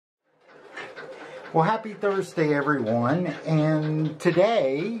Well, happy Thursday, everyone, and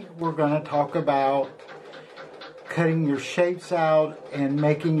today we're going to talk about cutting your shapes out and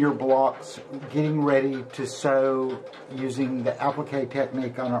making your blocks, getting ready to sew using the applique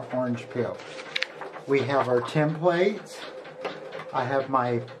technique on our orange peel. We have our templates. I have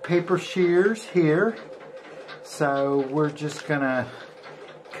my paper shears here, so we're just going to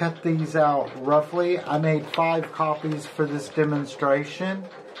cut these out roughly. I made 5 copies for this demonstration.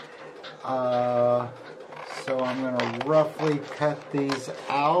 So I'm going to roughly cut these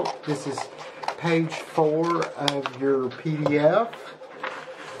out. This is page 4 of your PDF.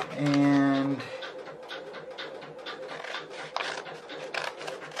 And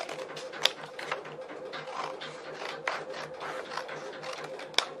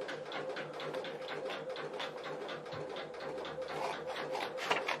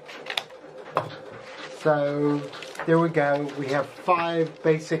so there we go. We have 5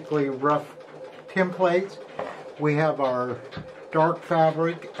 basically rough templates. We have our dark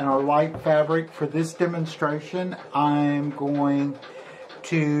fabric and our light fabric. For this demonstration, I'm going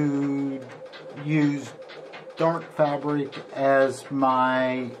to use dark fabric as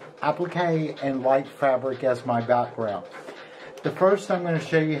my applique and light fabric as my background. The first I'm going to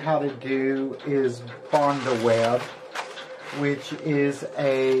show you how to do is bond a web, which is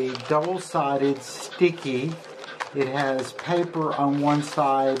a double-sided sticky. It has paper on one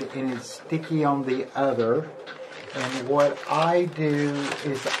side and it's sticky on the other. And what I do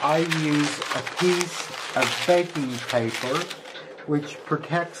is I use a piece of baking paper which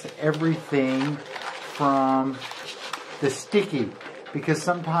protects everything from the sticky, because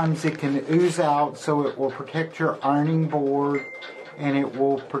sometimes it can ooze out, so it will protect your ironing board and it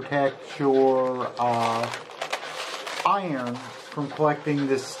will protect your iron from collecting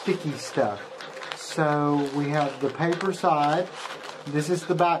this sticky stuff. So we have the paper side. This is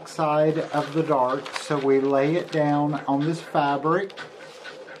the back side of the dark. So we lay it down on this fabric.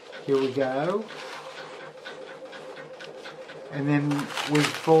 Here we go. And then we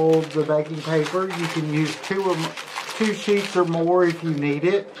fold the baking paper. You can use 2 sheets or more if you need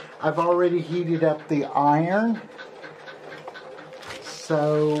it. I've already heated up the iron.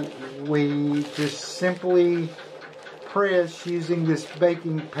 So we just simply press using this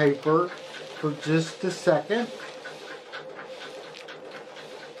baking paper for just a second.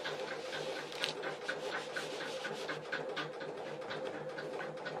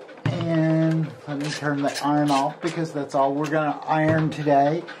 And let me turn the iron off because that's all we're going to iron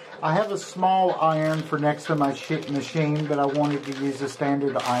today. I have a small iron for next to my machine, but I wanted to use a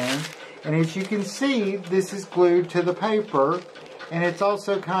standard iron. And as you can see, this is glued to the paper, and it's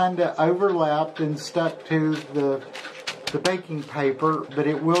also kind of overlapped and stuck to the baking paper, but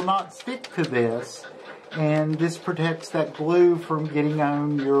it will not stick to this. And this protects that glue from getting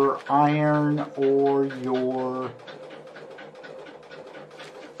on your iron or your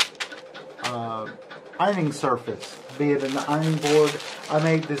ironing surface, be it an ironing board. I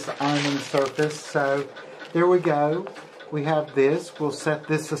made this ironing surface, so there we go. We have this. We'll set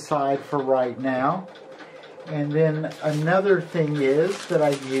this aside for right now. And then another thing is that I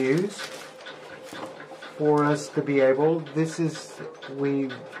use for us to be able, this is,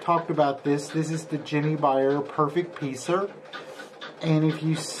 we've talked about this, this is the Jenny Beyer Perfect Piecer. And if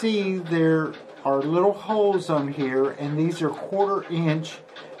you see, there are little holes on here, and these are 1/4 inch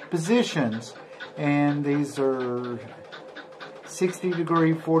positions. And these are 60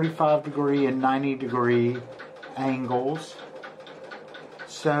 degree, 45 degree, and 90 degree angles.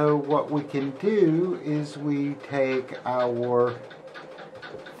 So what we can do is we take our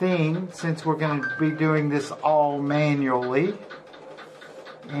thing, since we're going to be doing this all manually,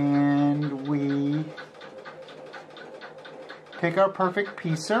 and we take our Perfect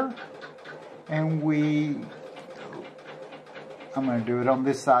Piecer, and I'm going to do it on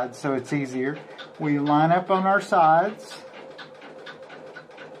this side so it's easier. We line up on our sides,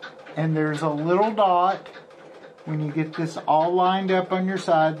 and there's a little dot. When you get this all lined up on your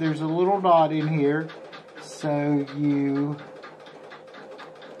side, there's a little dot in here, so you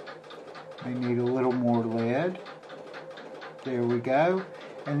may need a little more lead. There we go.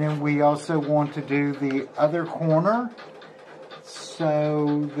 And then we also want to do the other corner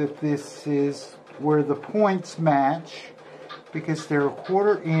so that this is where the points match, because they're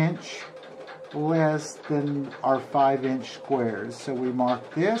 1/4 inch less than our 5 inch squares. So we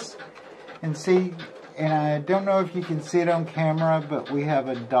mark this and see, and I don't know if you can see it on camera, but we have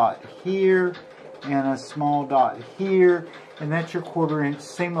a dot here and a small dot here, and that's your 1/4 inch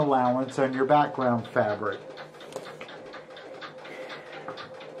seam allowance on your background fabric.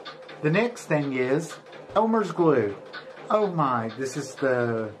 The next thing is Elmer's glue. Oh my, this is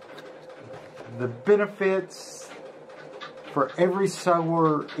the The benefits for every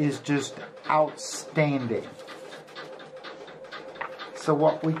sewer is just outstanding. So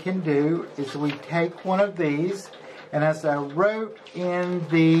what we can do is we take one of these, and as I wrote in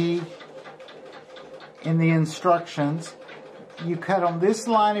the instructions, you cut on this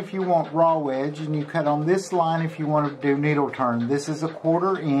line if you want raw wedge, and you cut on this line if you want to do needle turn. This is a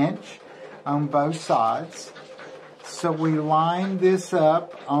 1/4 inch on both sides. So we line this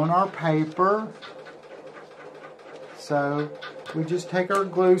up on our paper. So we just take our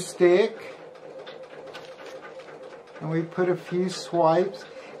glue stick and we put a few swipes.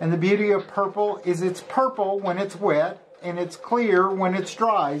 And the beauty of purple is it's purple when it's wet and it's clear when it's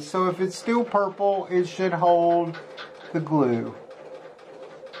dry. So if it's still purple, it should hold the glue.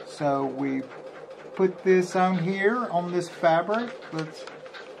 So we put this on here on this fabric. Let's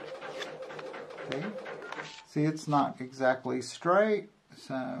see, it's not exactly straight.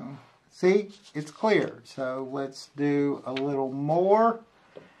 So see, it's clear. So let's do a little more.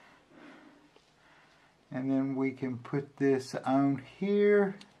 And then we can put this on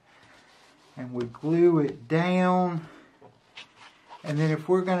here and we glue it down. And then if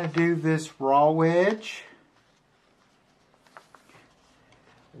we're going to do this raw wedge,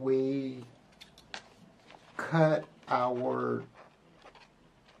 we cut our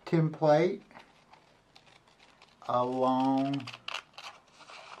template along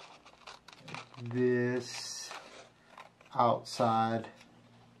this outside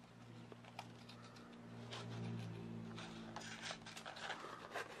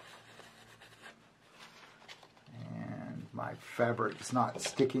and my fabric is not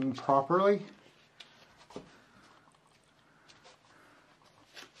sticking properly.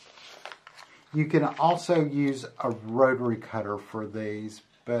 You can also use a rotary cutter for these,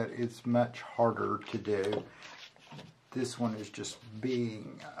 but it's much harder to do. This one is just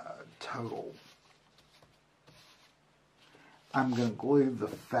being total. I'm going to glue the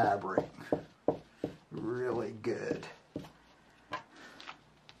fabric really good.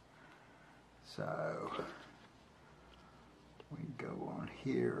 So we go on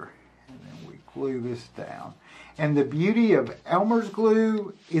here and then we glue this down. And the beauty of Elmer's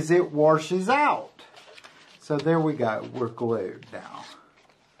glue is it washes out. So there we go, we're glued now.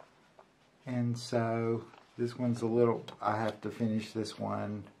 And so this one's a little, I have to finish this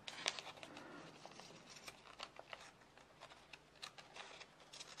one.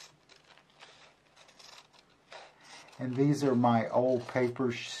 And these are my old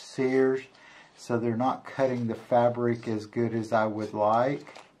paper sears, so they're not cutting the fabric as good as I would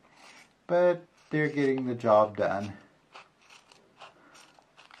like, but they're getting the job done.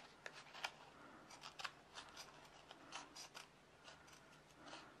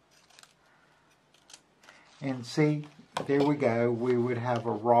 And see, there we go. We would have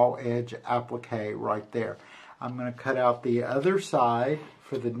a raw edge applique right there. I'm going to cut out the other side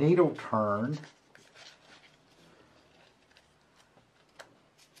for the needle turn.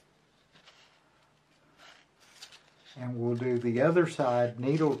 And we'll do the other side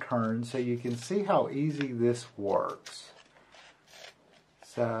needle turn so you can see how easy this works.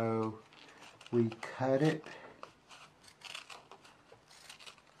 So we cut it.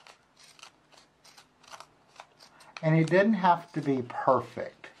 And it doesn't have to be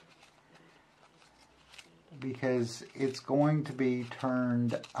perfect because it's going to be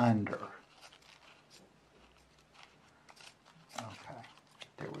turned under. Okay,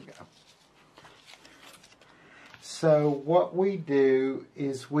 there we go. So what we do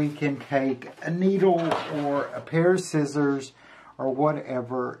is we can take a needle or a pair of scissors or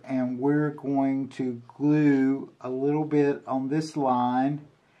whatever, and we're going to glue a little bit on this line.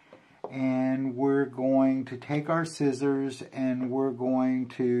 And we're going to take our scissors and we're going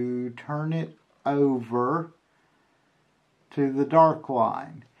to turn it over to the dark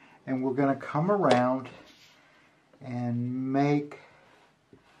line. And we're going to come around and make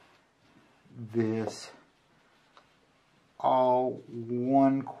this all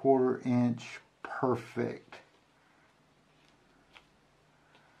 1/4 inch perfect.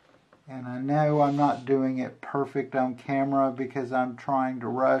 And I know I'm not doing it perfect on camera because I'm trying to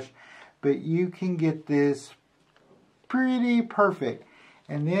rush, but you can get this pretty perfect.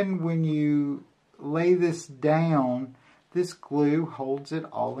 And then when you lay this down, this glue holds it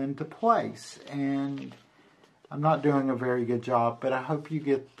all into place. And I'm not doing a very good job, but I hope you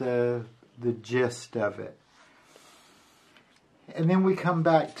get the gist of it. And then we come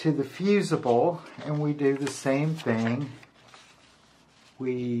back to the fusible and we do the same thing.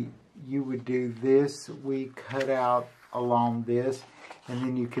 You would do this, we cut out along this, and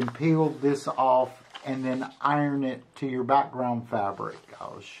then you can peel this off and then iron it to your background fabric.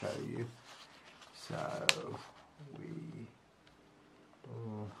 I'll show you. So we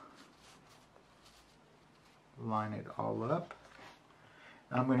will line it all up.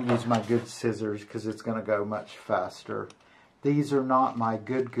 I'm going to use my good scissors because it's going to go much faster. These are not my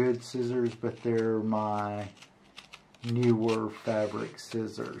good scissors, but they're my newer fabric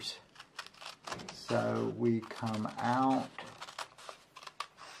scissors. So we come out.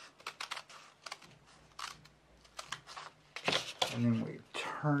 And then we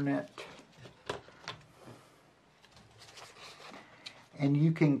turn it. And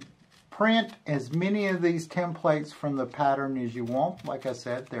you can print as many of these templates from the pattern as you want. Like I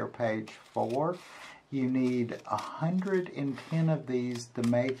said, they're page 4. You need 110 of these to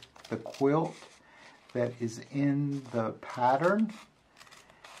make the quilt that is in the pattern.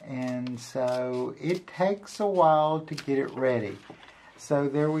 And so it takes a while to get it ready. So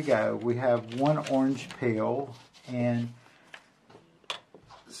there we go. We have one orange peel, and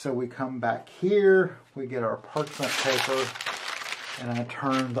so we come back here, we get our parchment paper, and I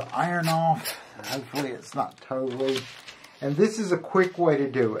turn the iron off. Hopefully it's not totally. And this is a quick way to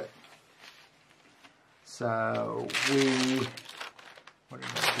do it. So what did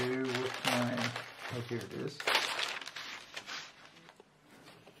I do with my, oh, here it is.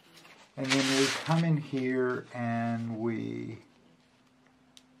 And then we come in here and we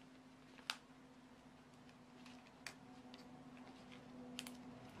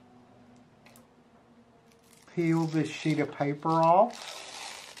peel this sheet of paper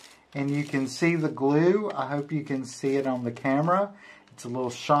off, and you can see the glue. I hope you can see it on the camera. It's a little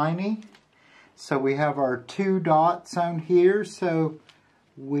shiny. So we have our 2 dots on here, so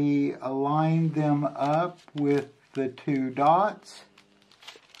we align them up with the 2 dots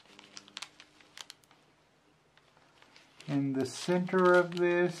in the center of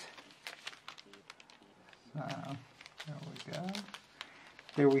this. So there we go.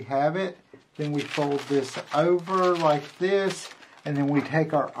 There we have it. Then we fold this over like this, and then we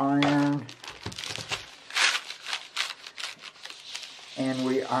take our iron and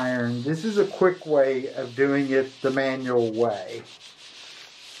we iron. This is a quick way of doing it the manual way.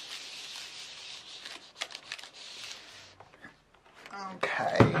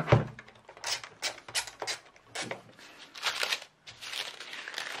 Okay.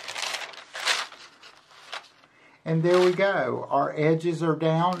 And there we go. Our edges are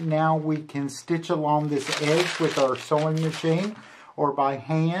down. Now we can stitch along this edge with our sewing machine or by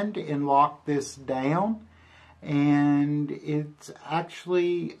hand and lock this down. And it's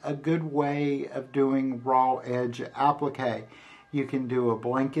actually a good way of doing raw edge applique. You can do a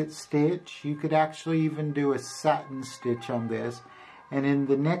blanket stitch. You could actually even do a satin stitch on this. And in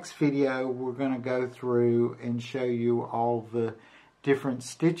the next video, we're going to go through and show you all the different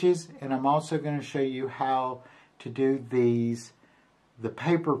stitches. And I'm also going to show you how to do these, the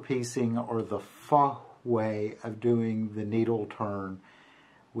paper piecing or the faux way of doing the needle turn,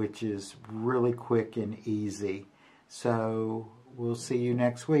 which is really quick and easy. So we'll see you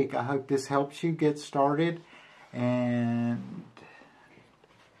next week. I hope this helps you get started. And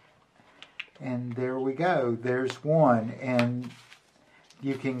there we go. There's one. And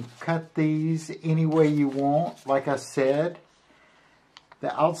you can cut these any way you want. Like I said,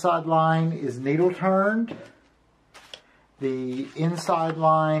 the outside line is needle turned. The inside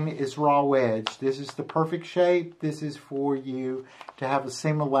line is raw edge. This is the perfect shape. This is for you to have a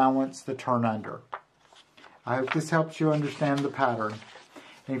seam allowance to turn under. I hope this helps you understand the pattern.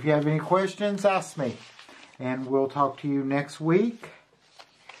 And if you have any questions, ask me. And we'll talk to you next week.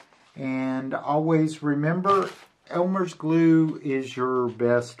 And always remember, Elmer's glue is your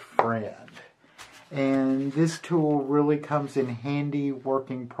best friend. And this tool really comes in handy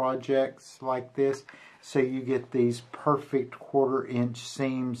working projects like this. So you get these perfect 1/4 inch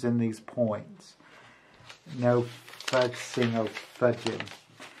seams in these points. No fussing or fudging.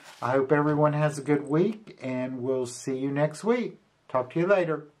 I hope everyone has a good week, and we'll see you next week. Talk to you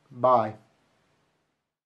later. Bye.